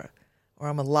whatever, or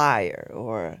I'm a liar,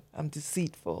 or I'm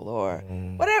deceitful, or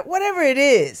whatever it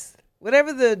is,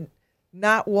 whatever the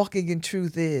not walking in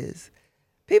truth is.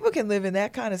 People can live in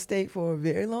that kind of state for a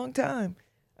very long time.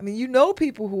 I mean,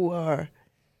 people who are,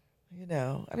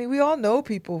 we all know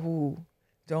people who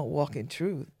don't walk in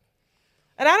truth.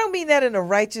 And I don't mean that in a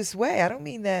righteous way. I don't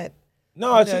mean that.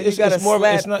 No, it's more.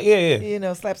 It's not.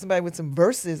 Yeah. Slap somebody with some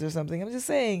verses or something. I'm just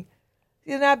saying,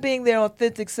 they're not being their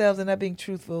authentic selves. They're not being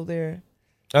truthful.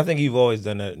 I think you've always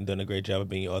done a great job of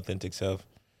being your authentic self.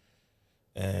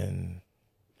 And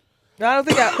I don't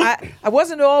think I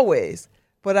wasn't always,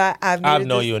 but I've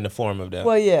known you in the form of that.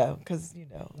 Well, yeah, because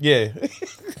Yeah.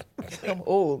 I'm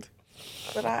old,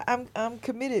 but I'm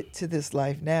committed to this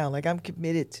life now. Like, I'm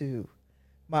committed to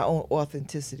my own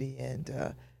authenticity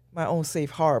and my own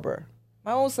safe harbor.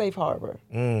 My own safe harbor.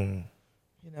 I'm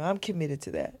committed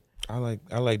to that. I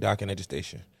like docking at the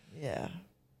station. Yeah.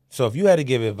 So if you had to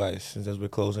give advice, since as we're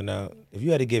closing out, if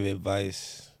you had to give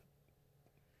advice,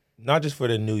 not just for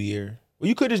the new year, well,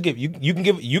 you could just give you can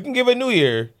give a new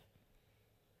year,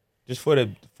 just for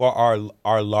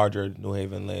our larger New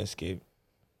Haven landscape,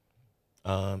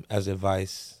 as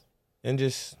advice, and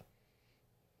just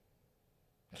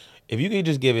if you could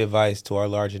just give advice to our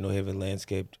larger New Haven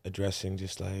landscape, addressing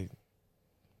just like,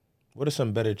 what are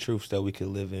some better truths that we could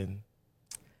live in?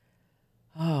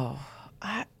 Oh,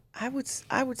 I would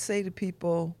say to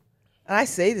people, and I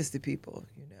say this to people,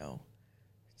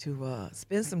 to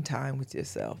spend some time with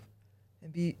yourself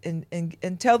and be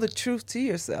and tell the truth to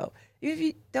yourself. Even if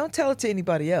you don't tell it to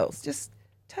anybody else, just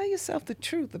tell yourself the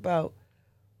truth about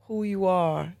who you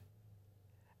are.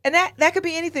 And that could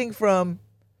be anything from,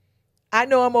 I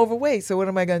know I'm overweight, so what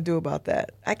am I going to do about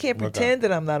that? I can't pretend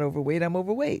that I'm not overweight. I'm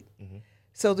overweight. Mm-hmm.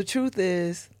 So the truth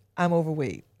is, I'm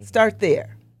overweight. Mm-hmm. Start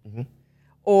there. Mm-hmm.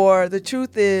 Or the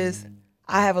truth is,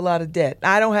 I have a lot of debt.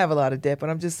 I don't have a lot of debt, but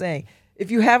I'm just saying, if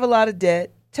you have a lot of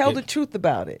debt, tell the truth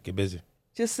about it. Get busy.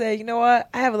 Just say, you know what?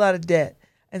 I have a lot of debt,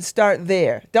 and start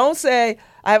there. Don't say,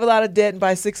 I have a lot of debt, and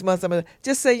by 6 months,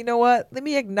 just say, you know what? Let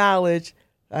me acknowledge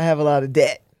I have a lot of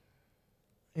debt.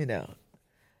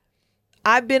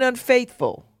 I've been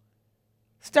unfaithful.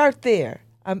 Start there.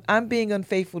 I'm being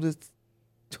unfaithful to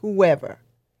whoever.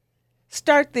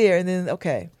 Start there, and then,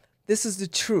 okay, this is the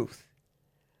truth.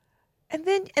 And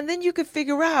then you can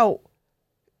figure out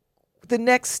the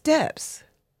next steps.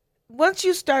 Once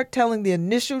you start telling the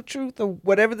initial truth of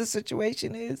whatever the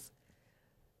situation is,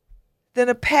 then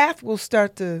a path will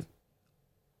start to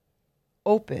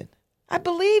open. I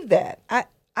believe that. I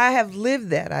have lived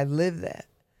that. I live that.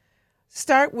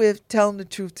 Start with telling the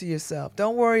truth to yourself.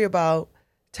 Don't worry about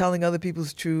telling other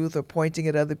people's truth or pointing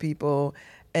at other people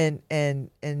and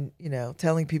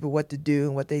telling people what to do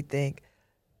and what they think.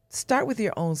 Start with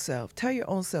your own self. Tell your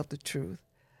own self the truth.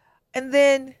 And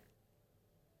then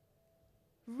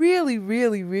really,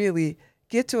 really, really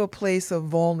get to a place of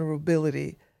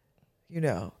vulnerability.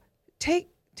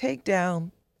 Take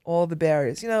down all the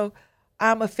barriers.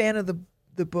 I'm a fan of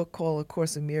the book called A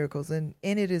Course in Miracles, and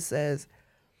in it says,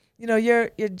 your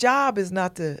job is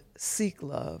not to seek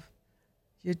love.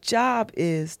 Your job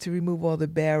is to remove all the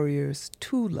barriers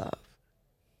to love.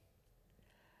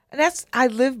 And I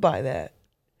live by that.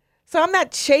 So I'm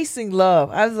not chasing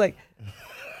love. I was like,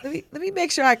 let me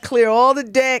make sure I clear all the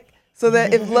deck so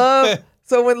that if love,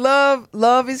 so when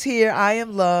love is here, I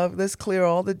am love. Let's clear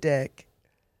all the deck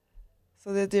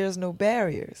so that there's no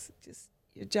barriers. Just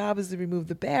your job is to remove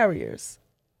the barriers.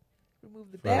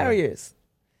 Remove the barriers.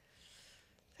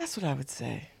 That's what I would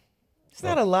say. It's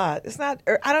not a lot. It's not.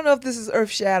 I don't know if this is earth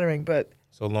shattering, but.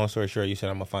 So long story short, you said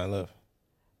I'm gonna find love.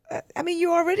 I mean,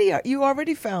 you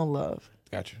already found love.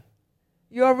 Got you.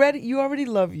 You already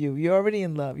love you. You're already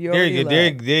in love. There you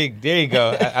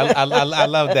go. I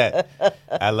love that.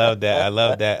 I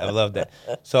love that.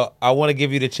 So I want to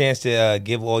give you the chance to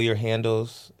give all your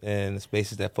handles and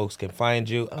spaces that folks can find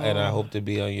you, and I hope to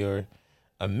be on your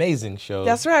amazing show.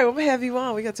 That's right. I'm gonna have you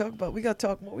on. We gotta talk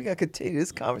more. We gotta continue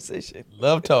this conversation.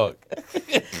 Love talk.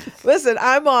 Listen,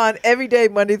 I'm on every day,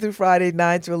 Monday through Friday,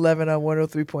 9 to 11 on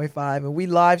 103.5, and we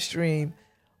live stream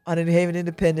on New Haven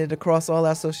Independent across all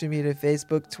our social media,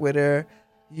 Facebook, Twitter,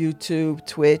 YouTube,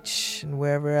 Twitch, and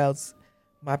wherever else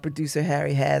my producer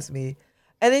Harry has me.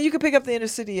 And then you can pick up the Inner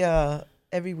City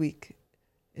every week.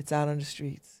 It's out on the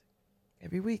streets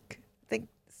every week. I think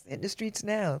it's in the streets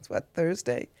now. It's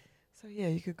Thursday? So yeah,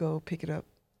 you could go pick it up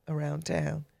around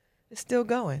town. It's still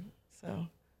going. So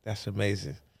that's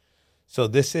amazing. So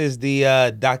this is the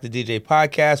Dr. DJ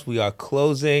podcast. We are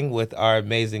closing with our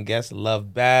amazing guest,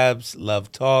 Love Babs,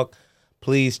 Love Talk.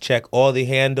 Please check all the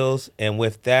handles. And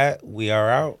with that, we are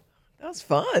out. That was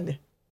fun.